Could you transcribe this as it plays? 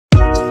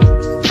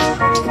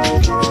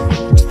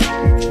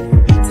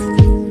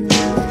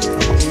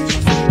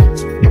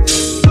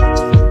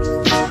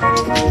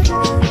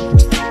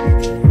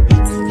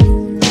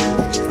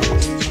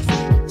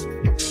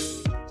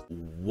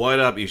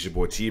up? It's your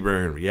boy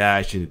T-Burn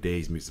Reaction.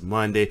 Today's Music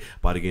Monday.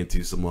 About to get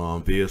into some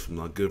videos from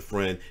my good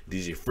friend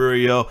DJ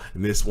Furio,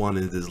 and this one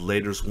is his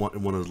latest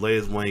one. One of the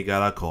latest one he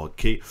got out called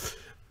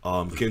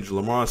Kendrick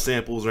Lamar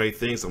samples, right?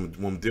 Things. What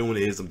I'm doing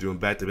is I'm doing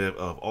back to back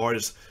of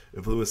artist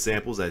influence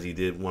samples, as he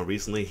did one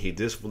recently. He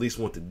just released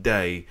one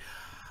today.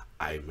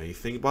 I may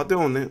think about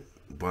doing it,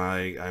 but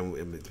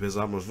it depends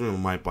on how much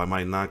room. I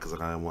might not, because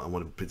I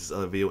want to put this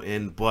other video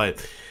in.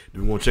 But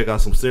we want to check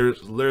out some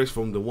serious lyrics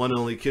from the one and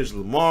only Kendrick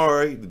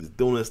Lamar. He's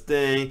doing his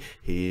thing.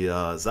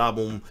 His latest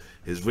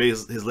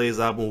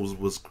album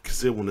was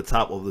considered one of the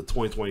top of the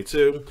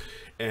 2022.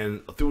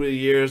 And through the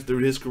years,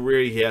 through his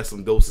career, he has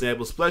some dope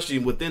samples, especially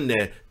within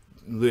that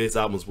latest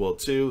album as well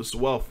too. So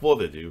without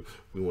further ado,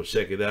 we want to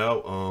check it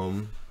out.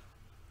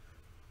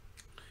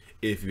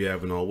 If you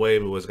haven't already,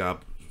 we always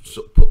got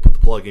put the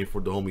plug in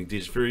for the homie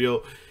DJ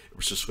Furio.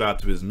 Subscribe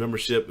to his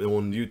membership and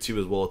on YouTube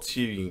as well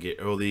too. You can get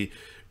early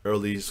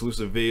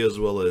exclusive videos, as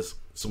well as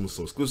some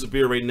exclusive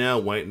video right now.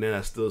 Right now,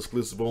 that's still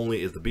exclusive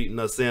only, is the Beating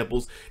Us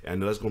samples. And I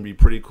know that's gonna be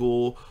pretty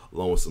cool,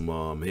 along with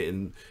some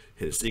hidden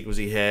sequence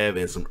he have,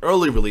 and some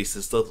early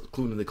releases stuff,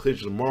 including the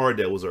Kendrick Lamar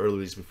that was an early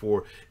release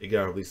before it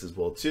got released as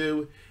well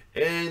too.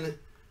 And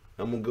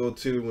I'm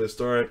gonna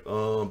start.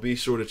 Be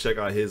sure to check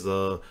out his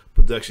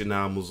production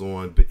albums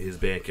on his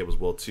Bandcamp as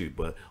well too.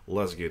 But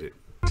let's get it.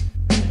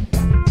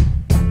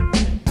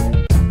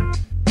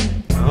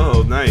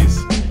 Oh,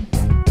 nice.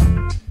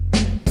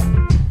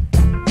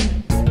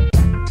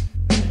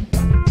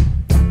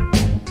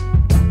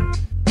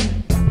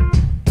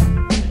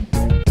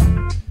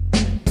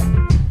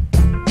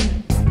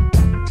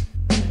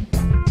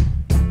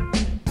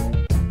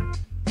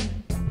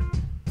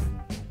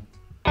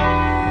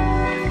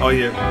 Oh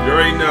yeah, you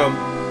already know.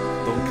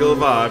 Don't kill a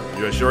vibe.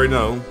 You already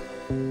know.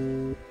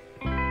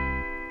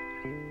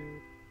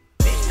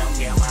 Bitch, don't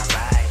kill my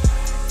vibe.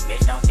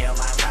 Bitch, don't kill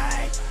my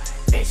vibe.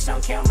 Bitch,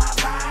 don't kill my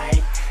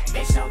vibe.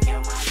 Bitch, don't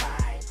kill my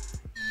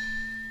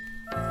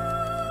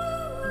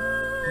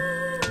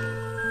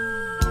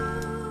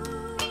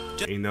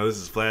vibe. You know, this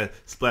is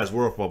Splash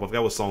Waterfall, but I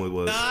forgot what song it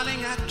was.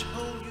 Darling, I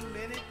told you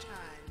many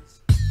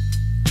times.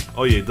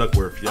 Oh yeah,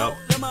 Duckworth, yup.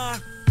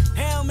 Lamar,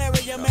 Hail Mary,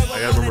 I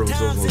gotta remember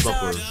who was on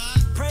Duckworth.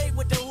 Pray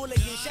with the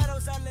hooligan,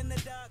 shadows all in the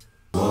dark.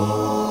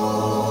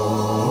 Oh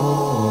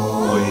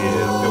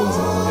yeah, it was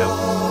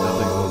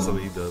definitely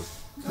something he does.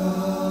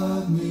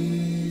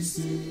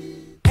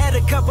 Had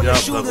a couple of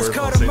shooters Duckworth,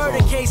 caught a same murder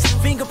song. case.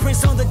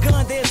 Fingerprints on the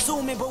gun, they're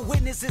assuming, but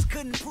witnesses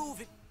couldn't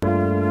prove it.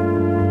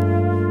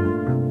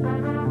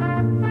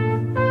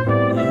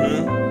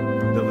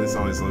 Definitely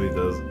something he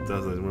does.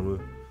 Doesn't remember.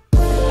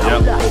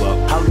 Yep,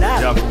 hold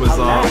up. Yep, it was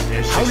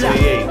in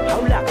 68.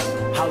 Hold up,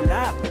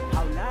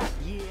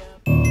 yeah.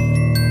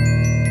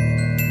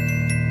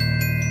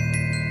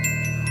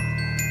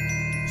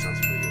 Sounds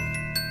pretty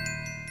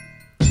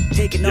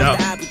Taking Yep. off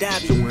the Abu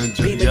Dhabi,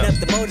 beaming up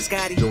the motor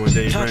Scotty, Doing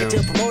Dave talking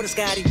Brown. to promoter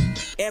Scotty.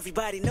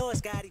 Everybody knows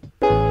Scotty.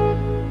 good.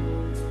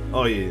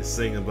 Oh yeah,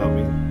 sing about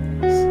me.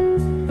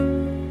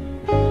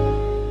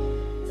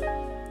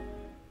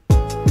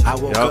 I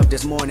woke up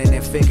this morning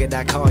and figured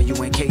I'd call you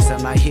in case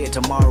I'm not here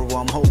tomorrow.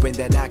 I'm hoping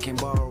that I can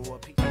borrow a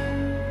piece.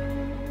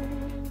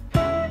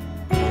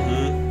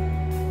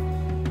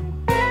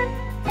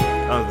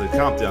 That was the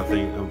Compton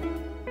thing.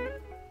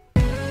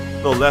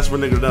 No, last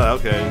one nigga that.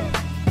 Okay.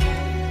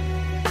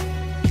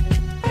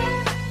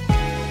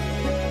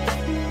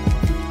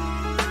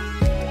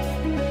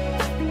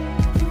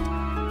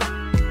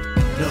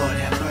 Lord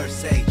have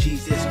mercy,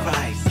 Jesus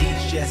Christ.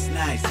 He's just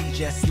nice, he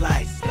just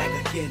slice like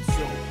a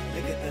Ginsu.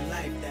 Look at the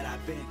life that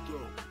I've been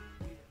through.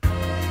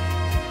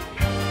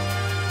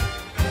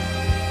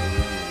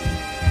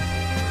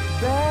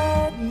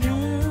 Bad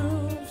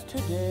news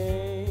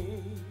today.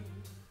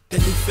 The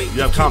new fate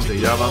You have Compton.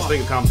 Yeah, I was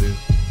thinking Compton.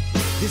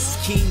 This is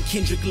King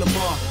Kendrick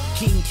Lamar.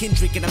 King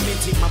Kendrick, and I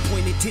meant it. My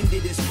point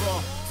intended is raw.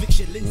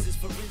 Fiction lenses,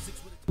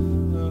 forensics with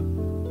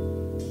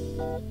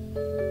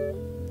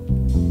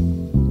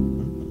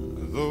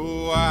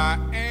Though I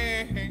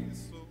ain't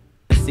so.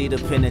 See the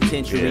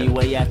penitentiary Yeah.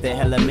 way after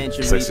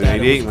elementary. Section Thought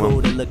it 88 was cool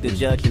one. to look the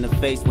judge in the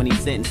face when he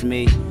sentenced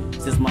me.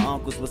 Since my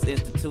uncles was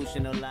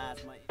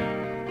institutionalized.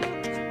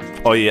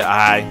 Oh yeah,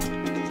 I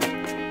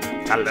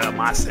love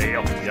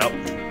myself. Yup.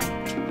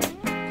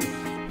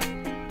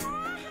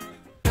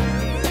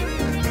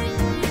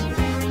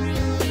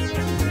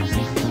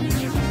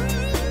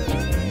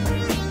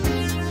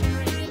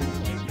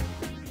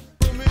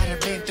 I done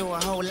been through a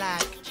whole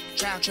lot.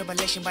 Trial,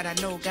 tribulation, but I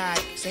know God.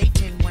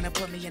 Satan wanna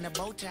put me in a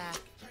bow tie.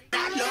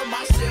 I love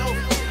myself.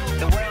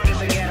 The world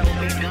is a ghetto,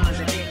 big guns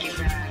and dick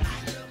inside.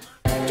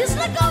 Just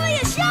look over your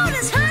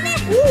shoulders, honey.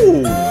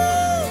 Ooh.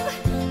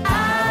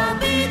 I'll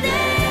be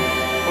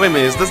there. Wait a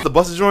minute, is this the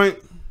Buster joint?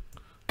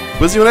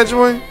 Was he on that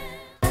joint?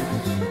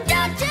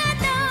 Don't you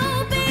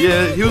know, baby,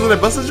 Yeah, he was on that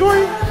Buster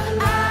joint?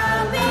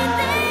 I'll be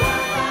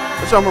there.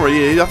 That's what I remember.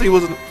 Yeah, I think he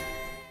was.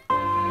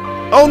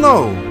 Oh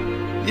no.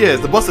 Yeah,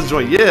 it's the Buster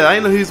joint. Yeah, I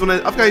didn't know he was on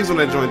that. I forgot he was on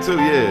that joint too.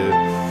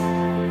 Yeah.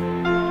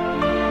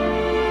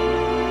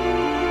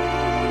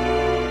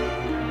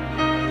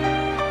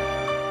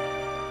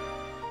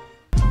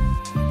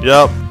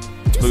 Yup.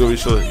 Look at me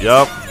show.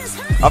 Yup.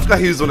 I forgot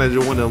he was on that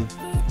one of them.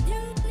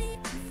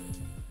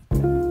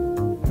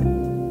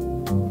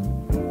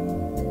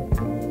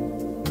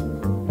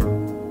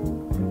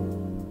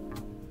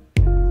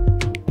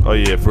 Oh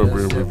yeah, for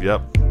roof.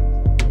 Yep.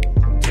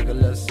 Take a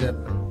little sip.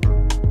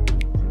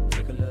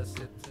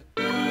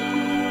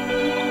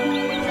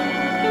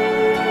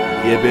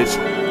 Yeah, bitch.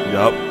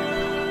 Yup.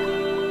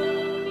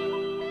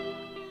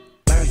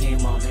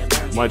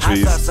 My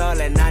trees.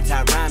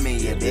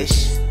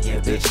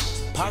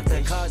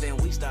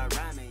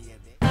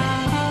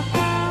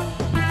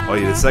 Oh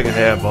yeah, the second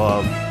half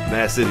of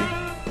Mad City.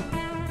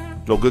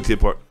 No, Good Kid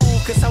part.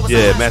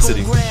 Yeah, Mad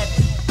City.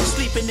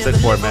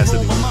 Second part, Mad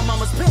City.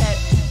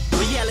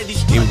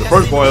 Even the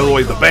first part is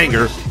always the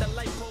banger.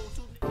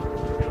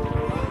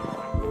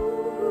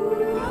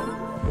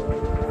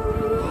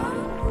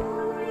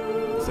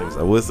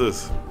 What's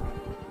this?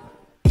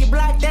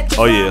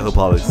 Oh yeah, her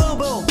politics.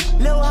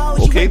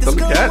 Okay,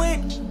 Thundercat.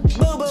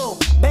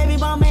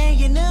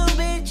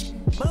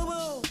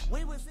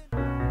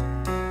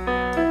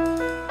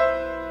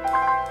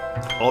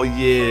 Oh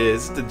yeah,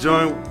 is it the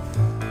joint?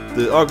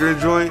 The arguing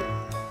joint?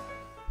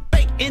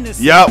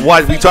 Yup,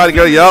 watch, we try to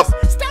go, yup.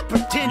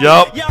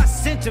 Yup. Y'all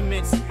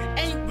sentiments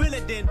ain't realer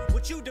than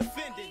what you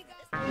defending.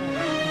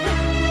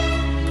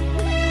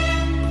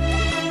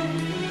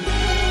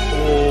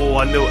 Oh,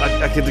 I know.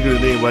 I can't think of the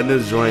name, but I know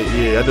this joint.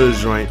 Yeah, I know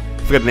this joint. I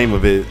forgot the name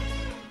of it.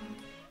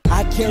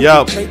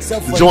 Yup.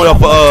 The joint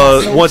off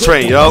One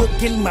Train, yup.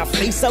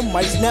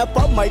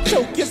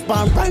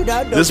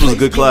 This was a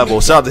good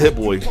collabo. Shout out to Hit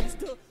Boy. I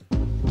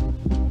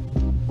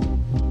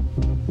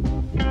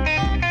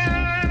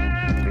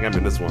think I'm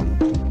in this one.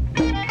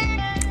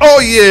 Oh,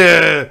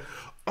 yeah.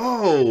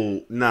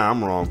 Oh, nah,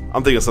 I'm wrong.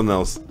 I'm thinking of something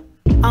else.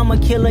 I'm a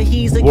killer,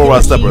 he's a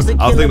Worldwide killer,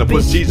 Stepper. I was thinking of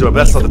Push Cheese, but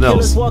that's something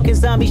else. Walking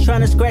zombies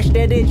trying to scratch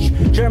that itch.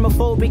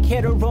 Germophobic,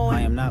 hetero.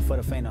 I am not for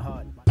the faint of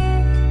heart.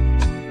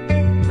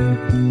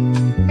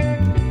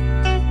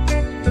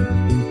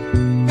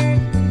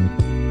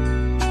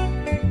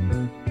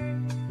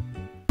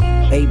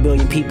 8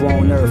 billion people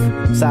on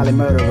earth, silent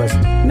murderers,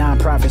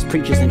 non-profits,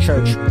 preachers in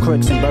church,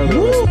 crooks and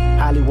burglars,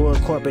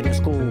 Hollywood, corporate and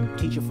school,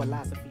 teaching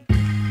philosophy.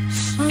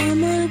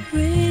 Summer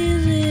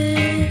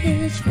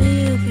breezes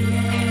feel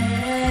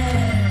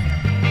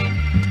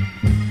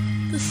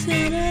the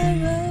scent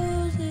of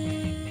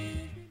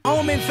roses.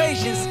 Home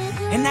invasions,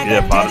 and I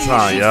Yeah, got by the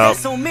time, yup.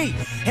 that's on me.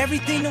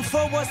 Everything the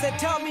four was that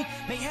taught me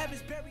may have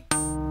its berry.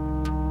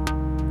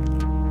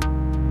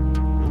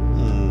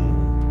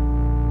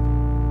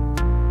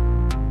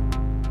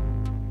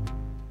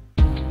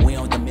 We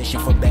on the mission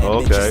for bad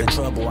bitches in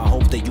trouble. I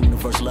hope the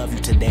universe love you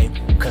today.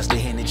 Cause the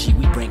energy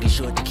we bring is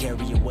sure to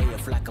carry away a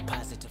flock of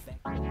positive.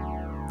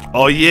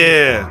 Oh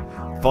yeah,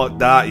 fuck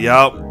that,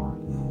 yup.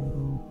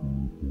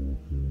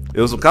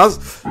 It was some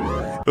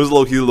it was a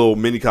low key little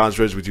mini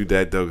concentration with you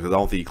that though, because I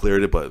don't think he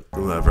cleared it, but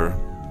whatever.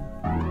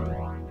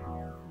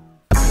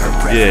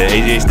 Yeah,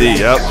 ADHD,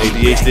 yup,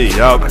 ADHD,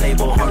 yup.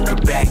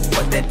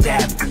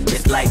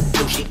 It's like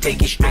she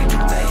take it straight to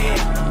the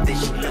head. Then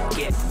she look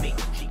at me.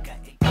 She got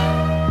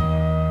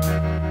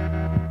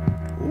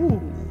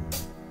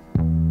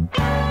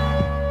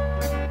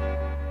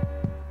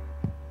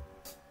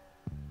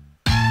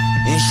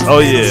Oh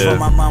yeah. For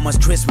my mama's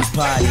Christmas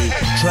party,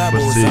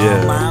 troubles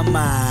on my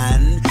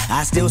mind.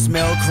 I still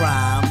smell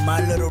crime.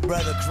 My little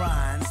brother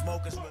crying.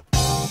 Smokers with.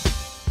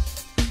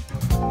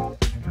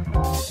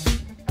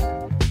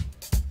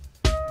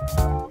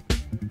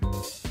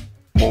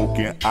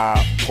 Smoking,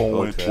 I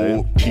pouring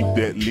wood. Keep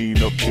that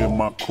lean up in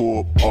my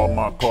corp. All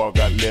my car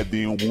got leather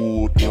and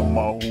wood. In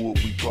my hood,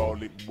 we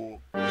call it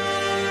book.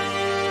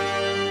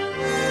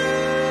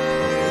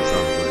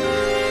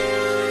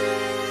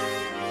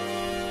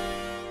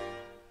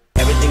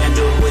 everything I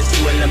do is to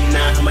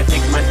alumni. I'ma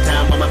take my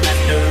time, I'ma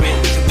master it.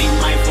 To be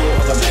mindful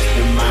of a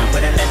mastermind.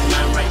 But I let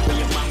mine right when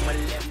your mama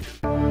left.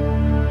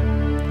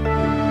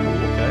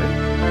 Okay.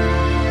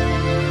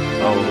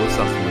 Oh, what's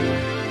up for you?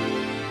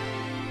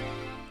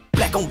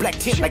 Black on black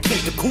tint like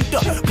Kendrick.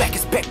 Black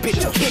is back,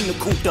 bitch, in the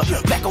Kunta.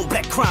 Black on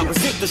black crime,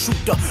 resent the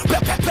shooter.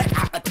 Black, black, black,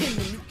 I attend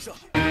the mutual.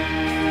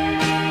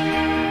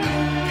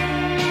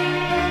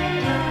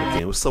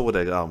 Okay, what's up with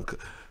that album?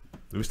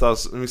 Let me start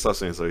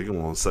saying so. You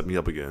want to set me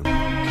up again.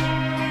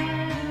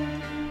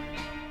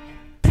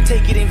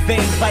 Take it in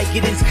vain,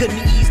 Vicodins couldn't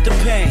ease the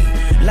pain.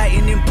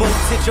 Lightning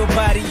bolts hit your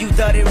body, you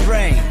thought it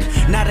rained.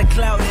 Not a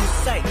cloud in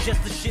sight,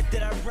 just the shit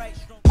that I write.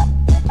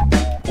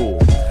 Cool.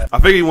 I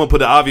figured you want to put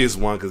the obvious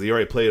one because he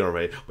already played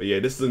already. But yeah,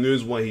 this is the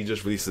news one he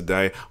just released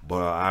today.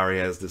 But I already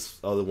has this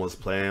other one's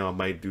planned. I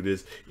might do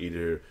this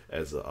either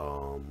as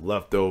a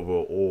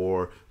leftover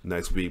or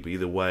next week. But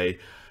either way,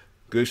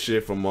 good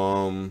shit from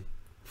DJ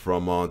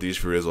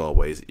Furio as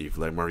always. If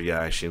you like my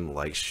reaction,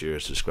 like,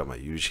 share, subscribe to my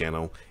YouTube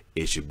channel.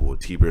 It's your boy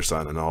T-Bear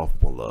signing off.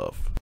 One love.